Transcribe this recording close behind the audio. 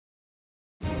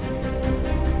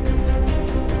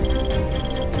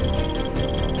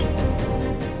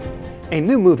A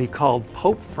new movie called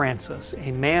Pope Francis,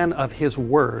 A Man of His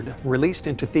Word, released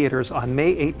into theaters on May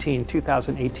 18,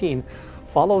 2018,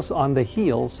 follows on the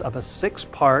heels of a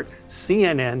 6-part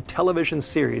CNN television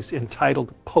series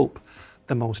entitled Pope,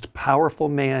 the Most Powerful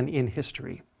Man in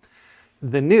History.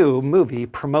 The new movie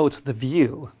promotes the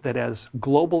view that as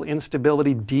global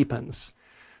instability deepens,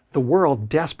 the world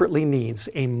desperately needs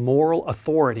a moral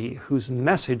authority whose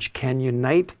message can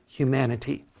unite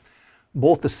humanity.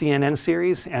 Both the CNN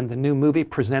series and the new movie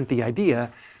present the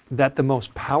idea that the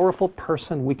most powerful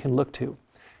person we can look to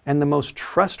and the most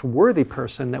trustworthy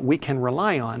person that we can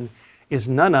rely on is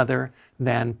none other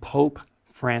than Pope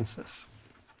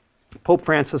Francis. Pope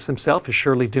Francis himself is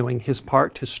surely doing his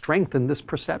part to strengthen this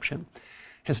perception.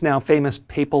 His now famous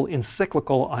papal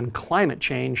encyclical on climate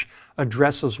change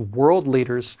addresses world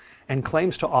leaders and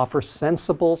claims to offer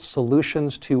sensible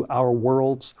solutions to our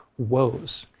world's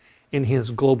woes. In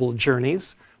his global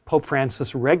journeys, Pope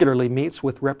Francis regularly meets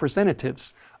with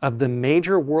representatives of the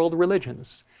major world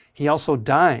religions. He also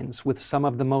dines with some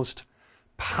of the most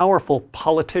powerful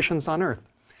politicians on earth.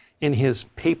 In his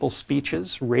papal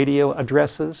speeches, radio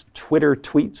addresses, Twitter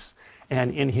tweets,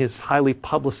 and in his highly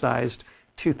publicized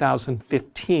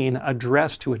 2015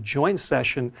 address to a joint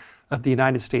session of the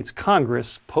United States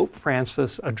Congress, Pope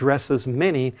Francis addresses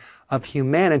many of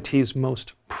humanity's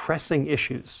most pressing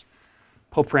issues.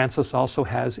 Pope Francis also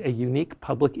has a unique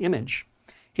public image.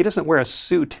 He doesn't wear a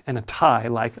suit and a tie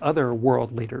like other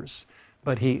world leaders,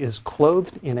 but he is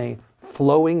clothed in a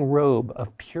flowing robe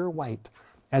of pure white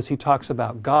as he talks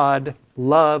about God,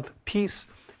 love,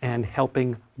 peace, and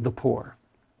helping the poor.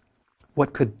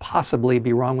 What could possibly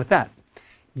be wrong with that?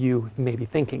 You may be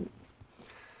thinking.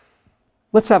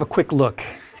 Let's have a quick look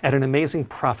at an amazing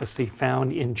prophecy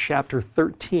found in chapter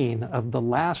 13 of the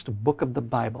last book of the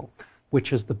Bible,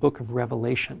 which is the book of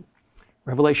Revelation.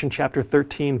 Revelation chapter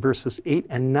 13, verses 8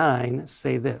 and 9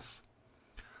 say this: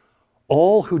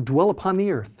 "All who dwell upon the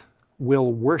earth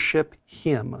will worship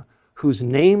him, whose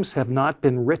names have not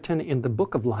been written in the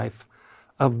book of life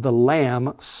of the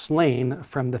Lamb slain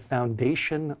from the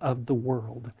foundation of the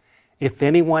world. If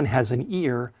anyone has an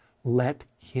ear, let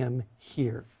him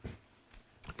hear."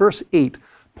 Verse 8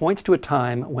 points to a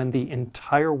time when the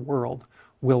entire world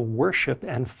will worship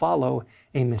and follow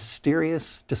a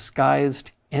mysterious,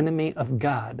 disguised enemy of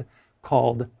God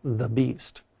called the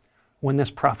Beast. When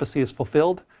this prophecy is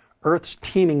fulfilled, Earth's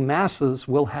teeming masses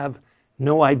will have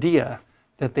no idea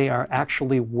that they are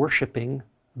actually worshiping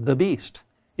the Beast.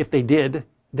 If they did,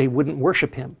 they wouldn't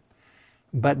worship him.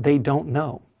 But they don't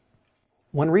know.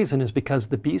 One reason is because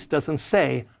the Beast doesn't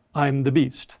say, "I'm the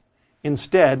Beast."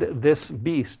 Instead, this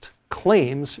Beast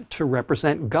claims to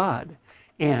represent God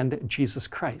and Jesus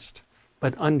Christ.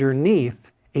 But underneath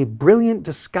a brilliant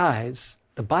disguise,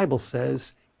 the Bible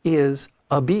says, is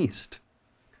a beast.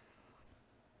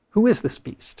 Who is this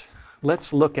beast?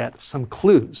 Let's look at some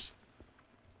clues.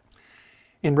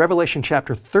 In Revelation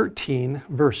chapter 13,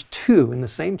 verse 2, in the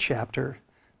same chapter,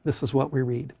 this is what we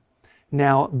read.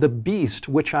 "Now the beast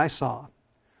which I saw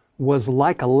was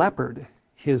like a leopard.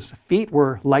 His feet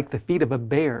were like the feet of a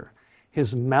bear.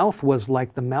 His mouth was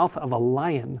like the mouth of a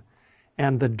lion.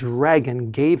 And the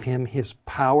dragon gave him his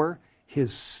power,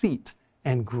 his seat,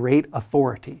 and great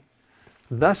authority."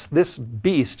 Thus, this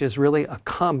beast is really a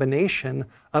combination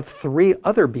of 3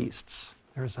 other beasts.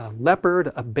 There's a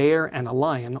leopard, a bear, and a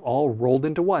lion, all rolled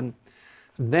into one.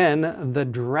 Then the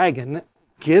dragon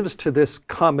gives to this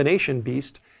combination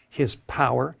beast his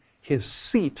power, his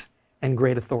seat, and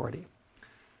great authority.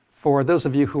 For those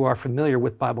of you who are familiar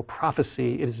with Bible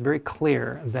prophecy, it is very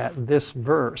clear that this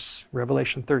verse,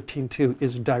 Revelation 13:2,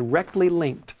 is directly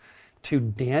linked to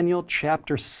Daniel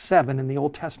chapter 7 in the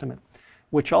Old Testament,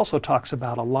 which also talks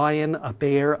about a lion, a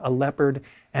bear, a leopard,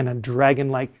 and a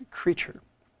dragon-like creature.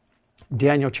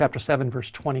 Daniel chapter 7, verse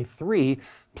 23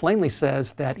 plainly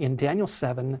says that in Daniel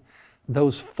 7,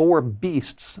 those 4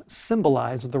 beasts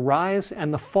symbolize the rise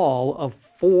and the fall of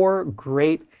 4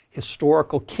 great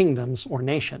historical kingdoms or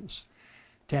nations.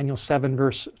 Daniel 7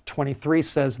 verse 23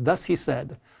 says, "Thus he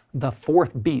said, the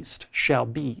 4th beast shall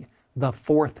be the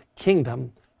 4th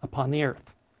kingdom upon the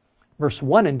earth." Verse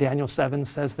 1 in Daniel 7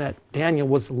 says that Daniel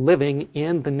was living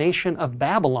in the nation of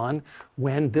Babylon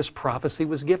when this prophecy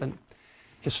was given.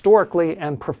 Historically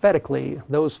and prophetically,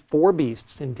 those 4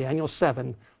 beasts in Daniel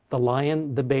 7, the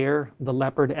lion, the bear, the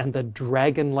leopard, and the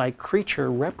dragon-like creature,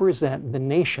 represent the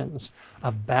nations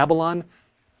of Babylon,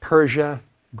 Persia,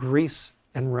 Greece,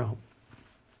 and Rome.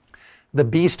 The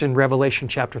beast in Revelation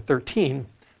chapter 13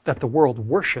 that the world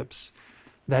worships,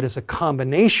 that is a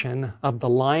combination of the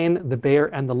lion, the bear,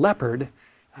 and the leopard,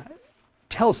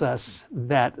 tells us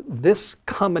that this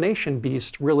combination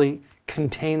beast really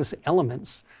contains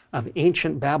elements of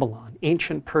ancient Babylon,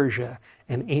 ancient Persia,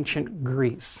 and ancient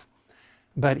Greece.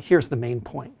 But here's the main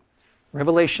point.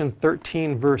 Revelation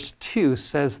 13 verse 2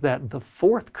 says that the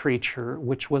fourth creature,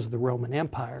 which was the Roman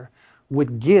Empire,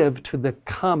 would give to the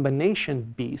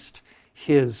combination beast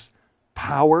his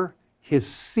power, his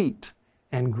seat,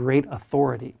 and great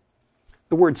authority.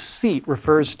 The word seat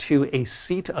refers to a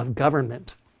seat of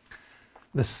government.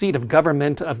 The seat of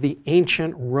government of the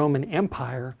ancient Roman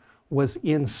Empire was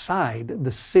inside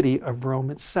the city of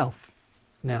Rome itself.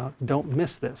 Now, don't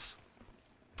miss this.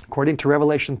 According to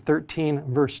Revelation 13,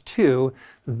 verse 2,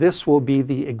 this will be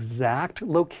the exact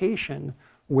location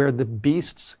where the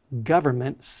beast's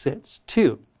government sits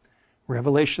too.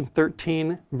 Revelation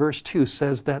 13, verse 2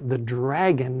 says that the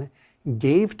dragon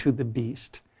gave to the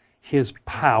beast his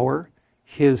power,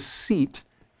 his seat,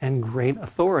 and great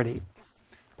authority.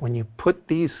 When you put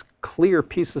these clear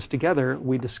pieces together,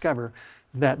 we discover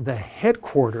that the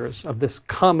headquarters of this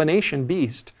combination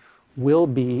beast will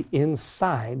be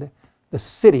inside the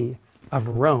city of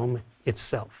Rome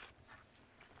itself.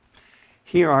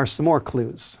 Here are some more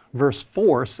clues. Verse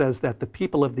 4 says that the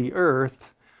people of the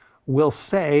earth will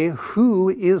say, "Who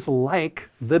is like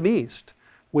the beast?"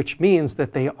 which means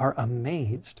that they are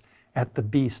amazed at the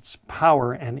beast's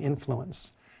power and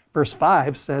influence. Verse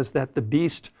 5 says that the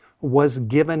beast was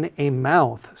given a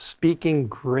mouth, speaking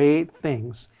great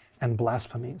things and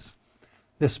blasphemies.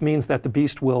 This means that the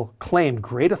beast will claim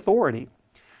great authority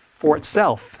for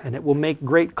itself, and it will make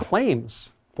great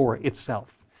claims for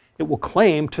itself. It will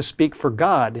claim to speak for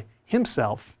God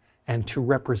himself and to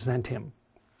represent him.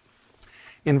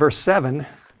 In verse 7,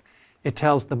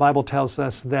 the Bible tells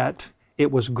us that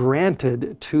it was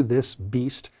granted to this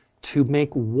beast to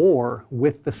make war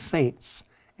with the saints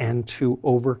and to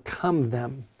overcome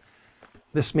them.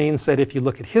 This means that if you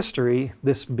look at history,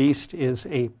 this beast is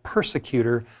a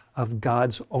persecutor of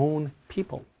God's own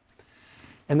people.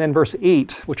 And then verse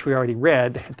 8, which we already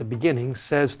read at the beginning,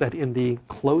 says that in the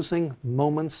closing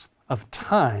moments of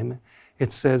time,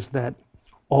 it says that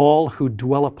all who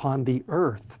dwell upon the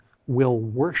earth will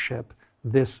worship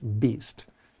this beast,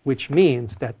 which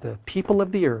means that the people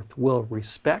of the earth will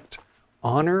respect,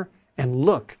 honor, and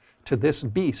look to this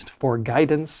beast for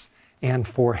guidance and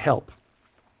for help.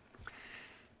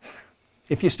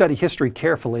 If you study history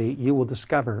carefully, you will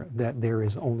discover that there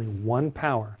is only one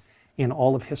power in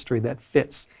all of history that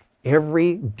fits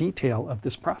every detail of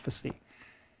this prophecy.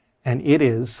 And it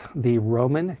is the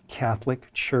Roman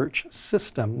Catholic Church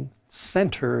system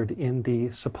centered in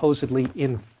the supposedly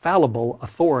infallible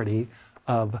authority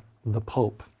of the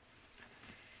Pope.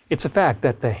 It's a fact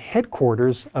that the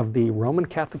headquarters of the Roman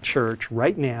Catholic Church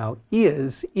right now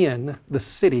is in the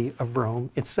city of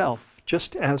Rome itself,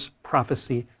 just as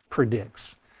prophecy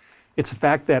predicts. It's a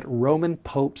fact that Roman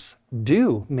popes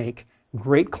do make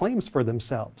great claims for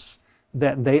themselves,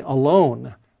 that they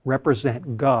alone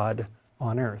represent God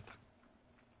on earth.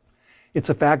 It's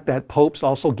a fact that popes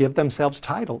also give themselves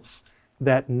titles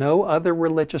that no other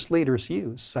religious leaders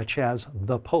use, such as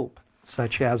the Pope,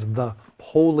 such as the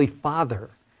Holy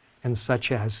Father, and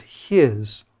such as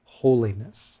His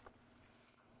Holiness.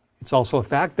 It's also a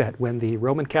fact that when the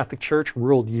Roman Catholic Church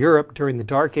ruled Europe during the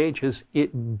Dark Ages,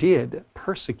 it did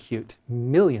persecute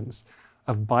millions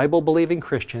of Bible-believing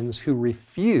Christians who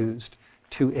refused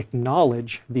to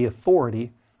acknowledge the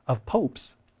authority of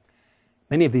popes.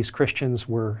 Many of these Christians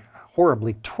were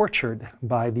horribly tortured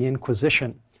by the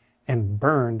Inquisition and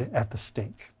burned at the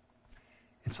stake.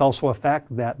 It's also a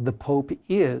fact that the Pope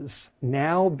is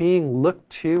now being looked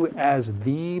to as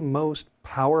the most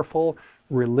powerful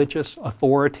religious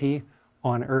authority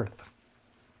on earth.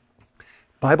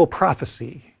 Bible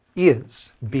prophecy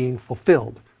is being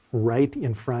fulfilled right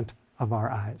in front of our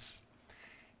eyes.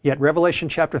 Yet Revelation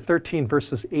chapter 13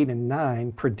 verses 8 and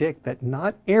 9 predict that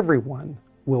not everyone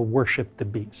will worship the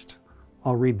beast.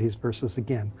 I'll read these verses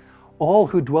again. All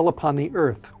who dwell upon the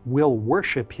earth will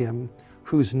worship him,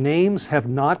 whose names have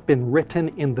not been written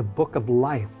in the book of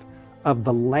life of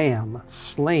the Lamb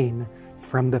slain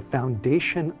from the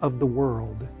foundation of the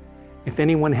world. If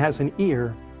anyone has an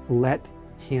ear, let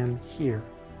him hear.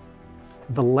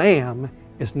 The Lamb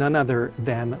is none other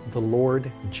than the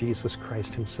Lord Jesus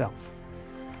Christ himself.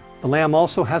 The Lamb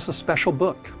also has a special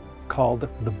book called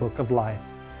the Book of Life,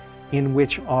 in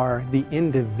which are the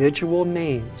individual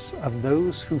names of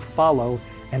those who follow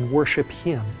and worship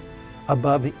him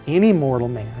above any mortal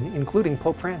man, including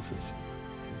Pope Francis.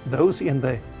 Those in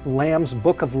the Lamb's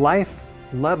Book of Life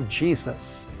love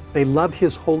Jesus. They love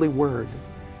his holy word.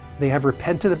 They have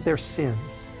repented of their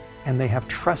sins, and they have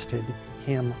trusted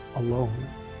him alone.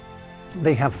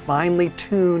 They have finely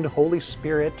tuned, Holy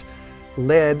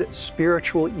Spirit-led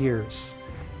spiritual ears,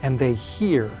 and they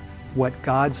hear what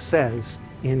God says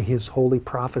in His holy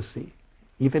prophecy.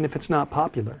 Even if it's not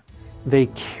popular, they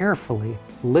carefully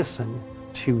listen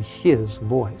to His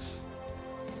voice.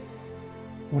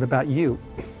 What about you?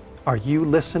 Are you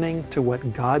listening to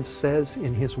what God says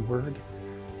in His Word?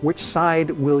 Which side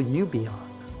will you be on?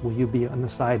 Will you be on the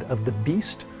side of the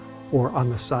beast or on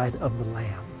the side of the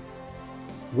Lamb?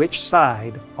 Which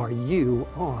side are you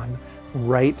on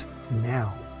right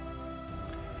now?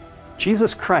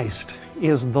 Jesus Christ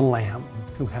is the Lamb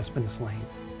who has been slain.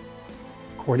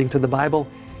 According to the Bible,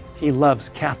 He loves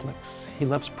Catholics, He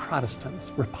loves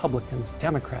Protestants, Republicans,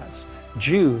 Democrats,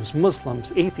 Jews,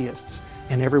 Muslims, atheists,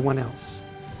 and everyone else.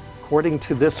 According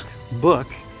to this book,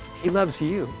 He loves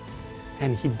you,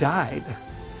 and He died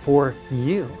for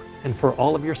you and for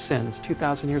all of your sins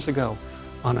 2,000 years ago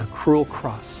on a cruel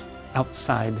cross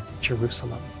outside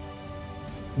Jerusalem.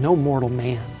 No mortal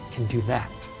man can do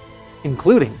that,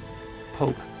 including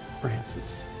Pope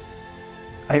Francis.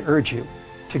 I urge you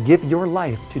to give your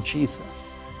life to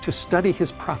Jesus, to study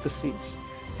His prophecies,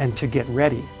 and to get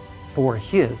ready for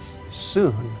His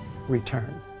soon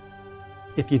return.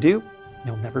 If you do,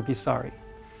 you'll never be sorry.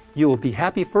 You will be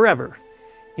happy forever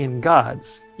in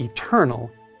God's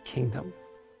eternal kingdom.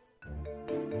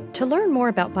 To learn more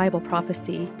about Bible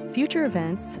prophecy, future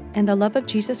events, and the love of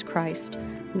Jesus Christ,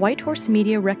 White Horse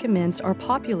Media recommends our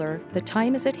popular The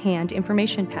Time Is at Hand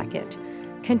information packet,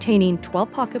 containing 12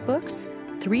 pocketbooks,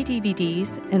 3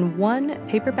 DVDs, and 1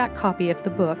 paperback copy of the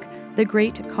book, The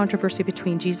Great Controversy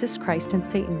Between Jesus Christ and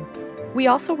Satan. We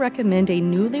also recommend a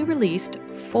newly released,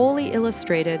 fully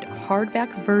illustrated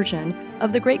hardback version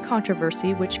of The Great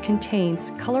Controversy, which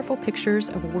contains colorful pictures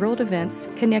of world events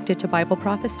connected to Bible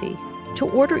prophecy. To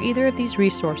order either of these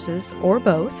resources, or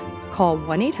both, call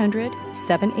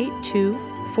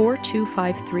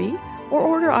 1-800-782-4253 or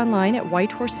order online at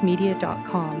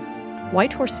whitehorsemedia.com.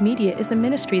 White Horse Media is a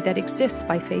ministry that exists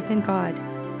by faith in God.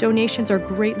 Donations are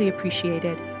greatly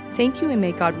appreciated. Thank you, and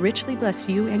may God richly bless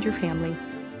you and your family.